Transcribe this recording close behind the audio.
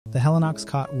the Helinox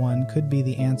Cot One could be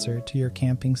the answer to your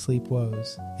camping sleep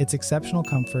woes. Its exceptional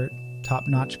comfort,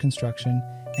 top-notch construction,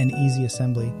 and easy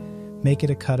assembly make it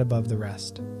a cut above the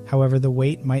rest. However, the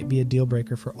weight might be a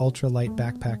deal-breaker for ultra-light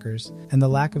backpackers, and the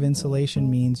lack of insulation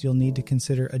means you'll need to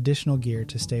consider additional gear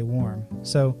to stay warm.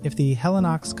 So, if the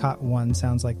Helinox Cot One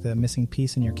sounds like the missing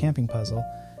piece in your camping puzzle,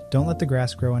 don't let the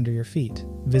grass grow under your feet.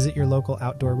 Visit your local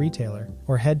outdoor retailer,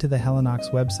 or head to the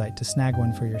Helinox website to snag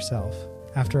one for yourself.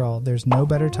 After all, there's no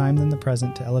better time than the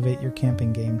present to elevate your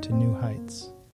camping game to new heights.